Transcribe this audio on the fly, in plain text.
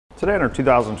Today on our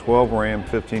 2012 Ram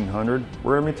 1500,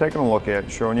 we're going to be taking a look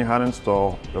at showing you how to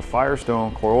install the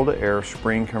Firestone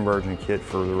Coil-to-Air-Spring conversion kit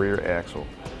for the rear axle,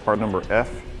 part number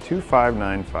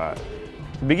F2595.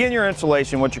 To begin your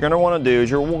installation, what you're going to want to do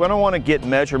is you're going to want to get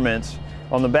measurements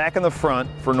on the back and the front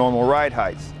for normal ride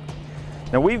heights.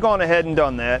 Now we've gone ahead and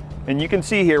done that, and you can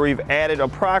see here we've added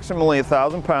approximately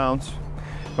 1,000 pounds,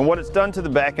 and what it's done to the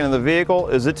back end of the vehicle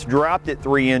is it's dropped it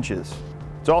 3 inches.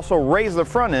 It's also raised the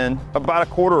front end about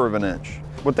 1/4 of an inch.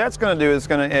 What that's going to do is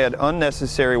going to add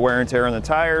unnecessary wear and tear on the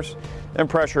tires and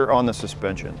pressure on the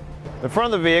suspension. The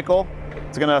front of the vehicle,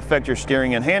 it's going to affect your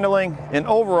steering and handling and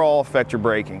overall affect your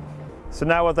braking. So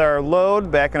now with our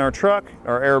load back in our truck,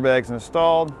 our airbags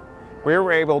installed, we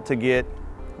were able to get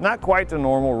not quite the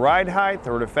normal ride height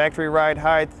or the factory ride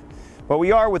height, but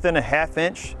we are within 1/2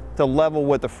 inch to level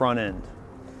with the front end.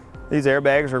 These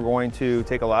airbags are going to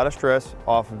take a lot of stress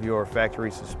off of your factory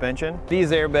suspension.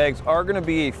 These airbags are going to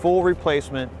be a full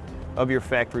replacement of your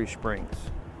factory springs.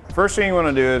 First thing you want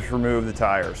to do is remove the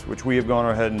tires, which we have gone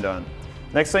ahead and done.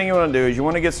 Next thing you want to do is you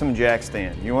want to get some jack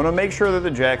stand. You want to make sure that the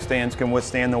jack stands can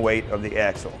withstand the weight of the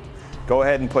axle. Go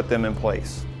ahead and put them in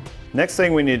place. Next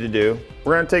thing we need to do,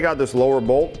 we're going to take out this lower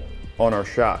bolt on our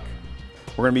shock.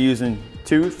 We're going to be using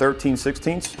two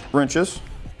 13/16 wrenches.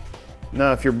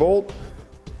 Now if your bolt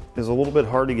is a little bit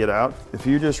hard to get out, if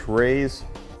you just raise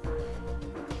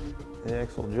the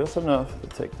axle just enough to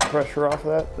take the pressure off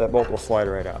of that bolt will slide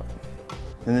right out.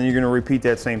 And then you're going to repeat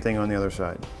that same thing on the other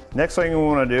side. Next thing we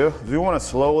want to do is we want to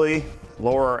slowly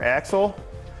lower our axle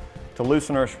to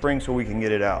loosen our spring so we can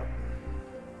get it out.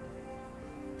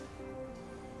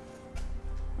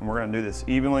 And we're going to do this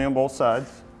evenly on both sides.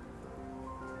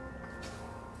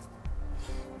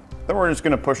 Then we're just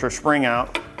going to push our spring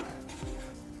out.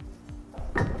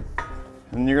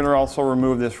 And you're going to also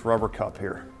remove this rubber cup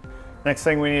here. Next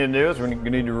thing we need to do is we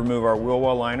need to remove our wheel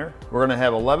well liner. We're going to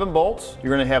have 11 bolts.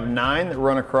 You're going to have 9 that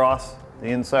run across the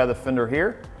inside of the fender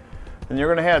here. And you're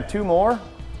going to have 2 more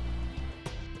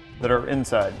that are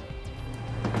inside.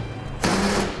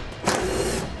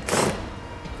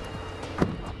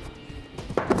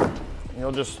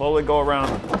 You'll just slowly go around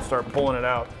and start pulling it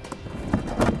out.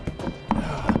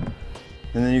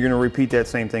 And then you're going to repeat that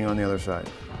same thing on the other side.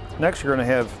 Next, you're going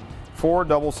to have 4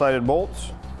 double-sided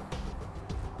bolts.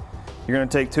 You're going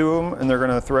to take 2 of them and they're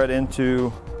going to thread into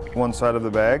one side of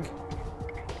the bag.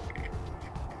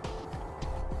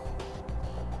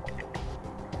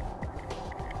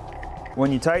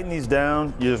 When you tighten these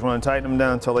down, you just want to tighten them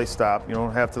down until they stop. You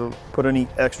don't have to put any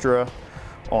extra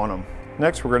on them.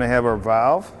 Next, we're going to have our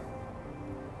valve.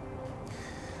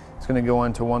 It's going to go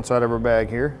into one side of our bag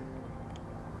here.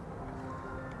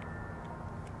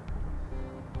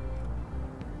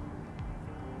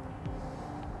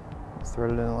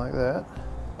 Thread it in like that.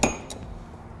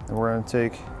 And we're going to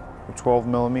take a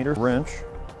 12mm wrench.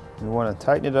 We want to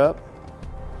tighten it up.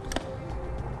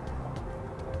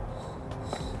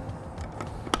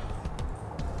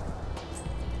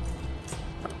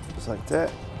 Just like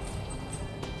that.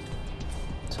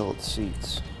 Until it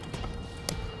seats.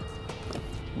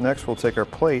 Next we'll take our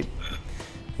plate.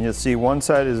 And you'll see one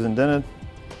side is indented,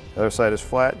 the other side is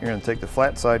flat. You're going to take the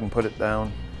flat side and put it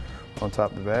down on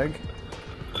top of the bag.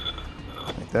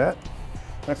 Like that.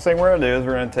 Next thing we're going to do is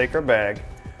we're going to take our bag.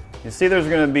 You see there's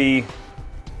going to be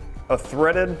a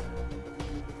threaded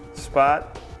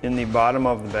spot in the bottom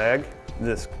of the bag,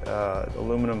 this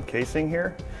aluminum casing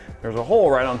here. There's a hole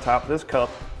right on top of this cup,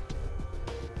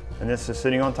 and this is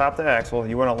sitting on top of the axle.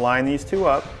 You want to line these 2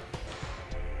 up.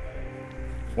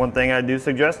 One thing I do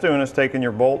suggest doing is taking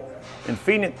your bolt and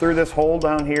feeding it through this hole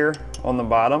down here on the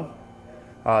bottom,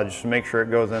 just to make sure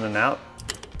it goes in and out.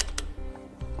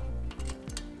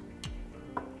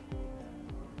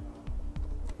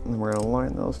 And we're going to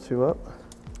line those 2 up.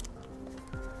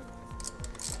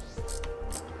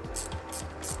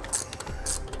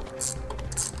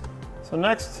 So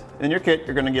next, in your kit,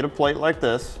 you're going to get a plate like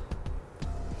this.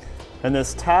 And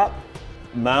this top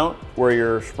mount where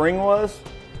your spring was,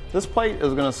 this plate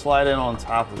is going to slide in on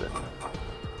top of it.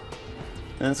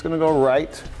 And it's going to go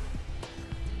right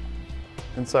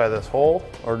inside this hole,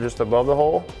 or just above the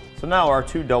hole. So now our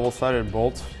 2 double-sided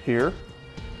bolts here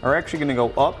are actually going to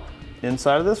go up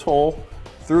inside of this hole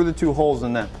through the 2 holes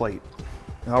in that plate.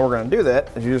 Now how we're going to do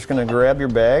that is you're just going to grab your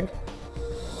bag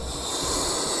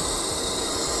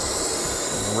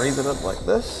and raise it up like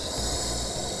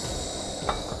this.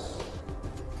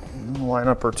 And line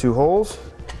up our 2 holes.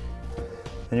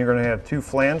 Then you're going to have 2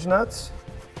 flange nuts.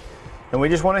 And we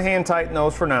just want to hand tighten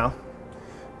those for now.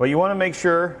 But you want to make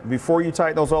sure before you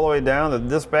tighten those all the way down that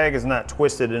this bag is not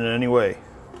twisted in any way.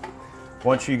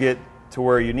 Once you get to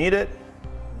where you need it,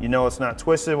 you know it's not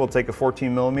twisted, we'll take a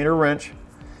 14mm wrench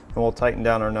and we'll tighten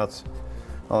down our nuts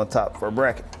on the top of our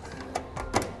bracket.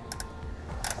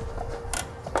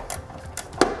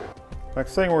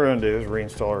 Next thing we're going to do is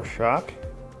reinstall our shock.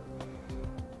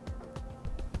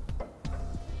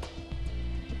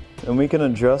 And we can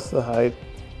adjust the height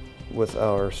with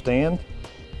our stand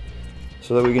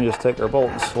so that we can just take our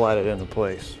bolt and slide it into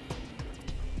place.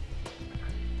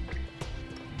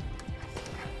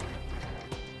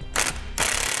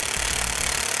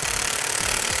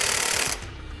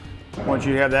 Once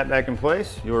you have that back in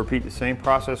place, you'll repeat the same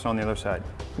process on the other side.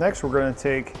 Next, we're going to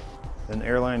take an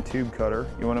airline tube cutter.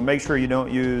 You want to make sure you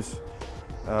don't use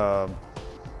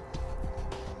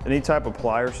any type of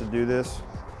pliers to do this,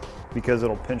 because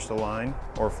it'll pinch the line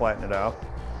or flatten it out.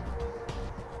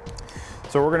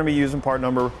 So we're going to be using part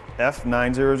number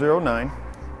F9009.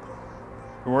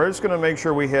 And we're just going to make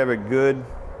sure we have a good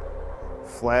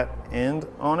flat end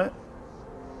on it.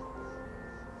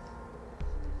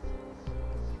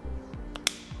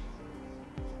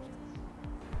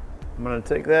 I'm going to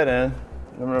take that in, and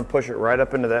I'm going to push it right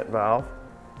up into that valve.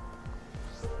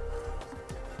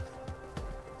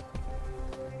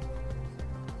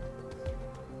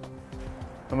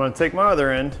 I'm going to take my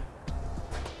other end,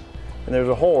 and there's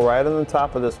a hole right on the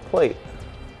top of this plate.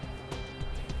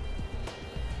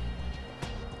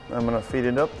 I'm going to feed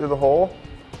it up through the hole.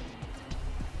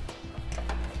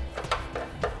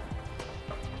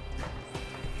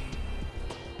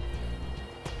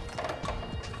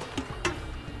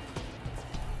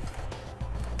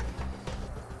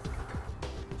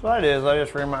 So what I did is I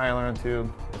just ran my airline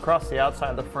tube across the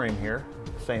outside of the frame here,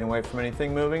 staying away from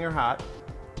anything moving or hot.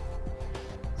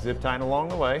 Zip tying along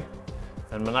the way,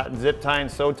 and I'm not zip tying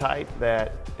so tight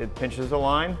that it pinches the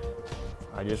line.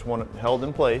 I just want it held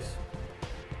in place.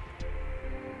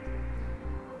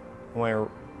 I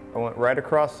went right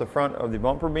across the front of the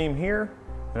bumper beam here,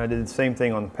 and I did the same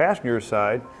thing on the passenger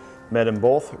side. Met them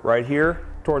both right here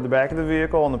toward the back of the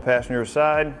vehicle on the passenger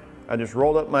side. I just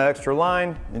rolled up my extra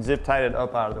line and zip tied it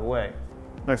up out of the way.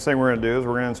 Next thing we're going to do is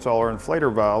we're going to install our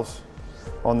inflator valves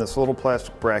on this little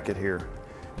plastic bracket here.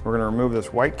 We're going to remove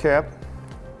this white cap.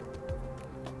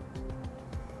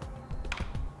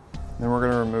 Then we're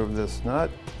going to remove this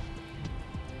nut.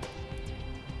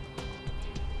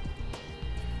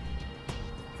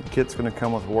 The kit's going to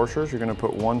come with washers. You're going to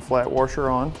put one flat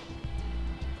washer on.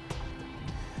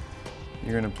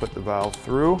 You're going to put the valve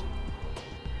through.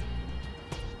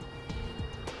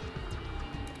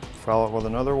 Follow it with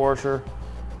another washer.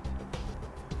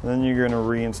 Then you're going to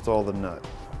reinstall the nut.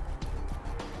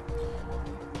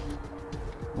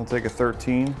 We'll take a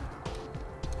 13mm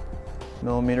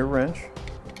wrench,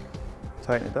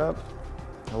 tighten it up,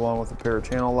 along with a pair of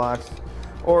channel locks,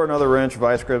 or another wrench,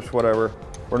 vice grips, whatever.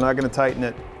 We're not going to tighten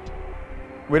it.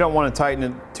 We don't want to tighten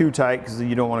it too tight because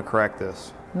you don't want to crack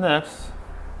this. Next,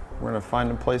 we're going to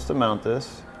find a place to mount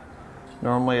this.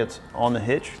 Normally it's on the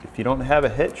hitch. If you don't have a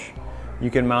hitch, you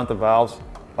can mount the valves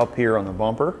up here on the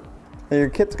bumper. And your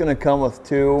kit's going to come with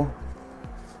two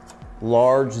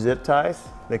large zip ties.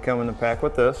 They come in the pack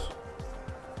with this.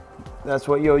 That's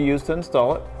what you'll use to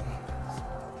install it.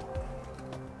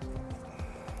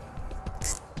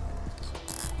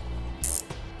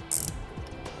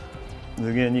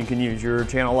 Again, you can use your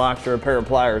channel locks or a pair of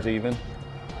pliers even.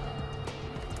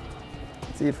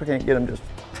 Let's see if I can't get them just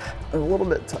a little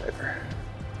bit tighter.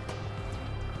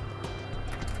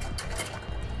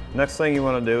 Next thing you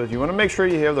want to do is you want to make sure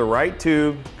you have the right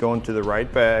tube going to the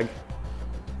right bag,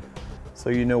 so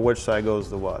you know which side goes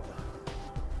to what.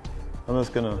 I'm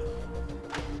just going to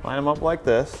line them up like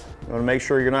this. You want to make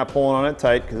sure you're not pulling on it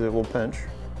tight because it will pinch.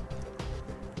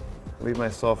 Leave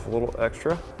myself a little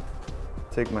extra.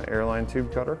 Take my airline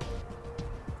tube cutter.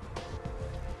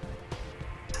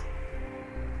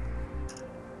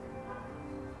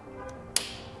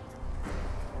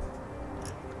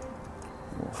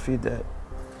 We'll feed that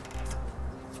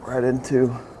right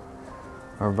into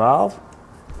our valve,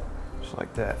 just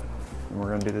like that. And we're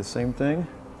going to do the same thing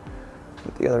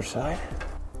with the other side.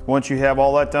 Once you have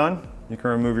all that done, you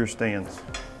can remove your stands.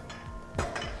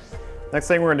 Next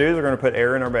thing we're going to do is we're going to put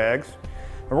air in our bags.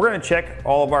 And we're going to check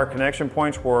all of our connection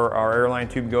points where our airline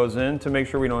tube goes in to make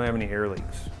sure we don't have any air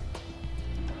leaks.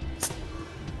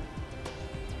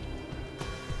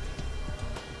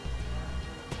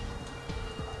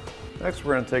 Next,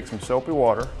 we're going to take some soapy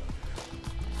water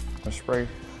and spray.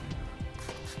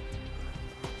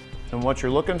 And what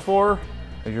you're looking for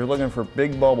is you're looking for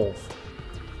big bubbles.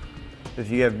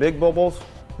 If you have big bubbles,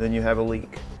 then you have a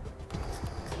leak.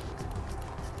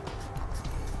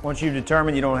 Once you've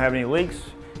determined you don't have any leaks,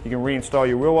 you can reinstall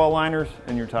your wheel well liners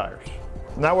and your tires.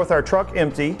 Now with our truck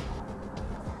empty,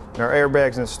 Our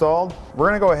airbag's installed. We're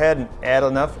gonna go ahead and add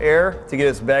enough air to get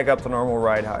us back up to normal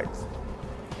ride height.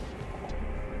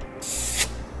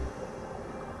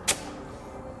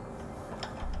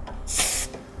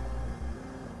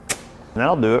 And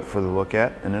that'll do it for the look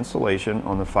at and installation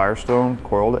on the Firestone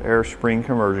Coil-to-Air-Spring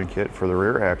conversion kit for the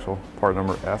rear axle, part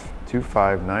number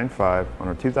F2595 on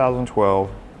our 2012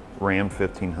 Ram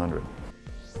 1500.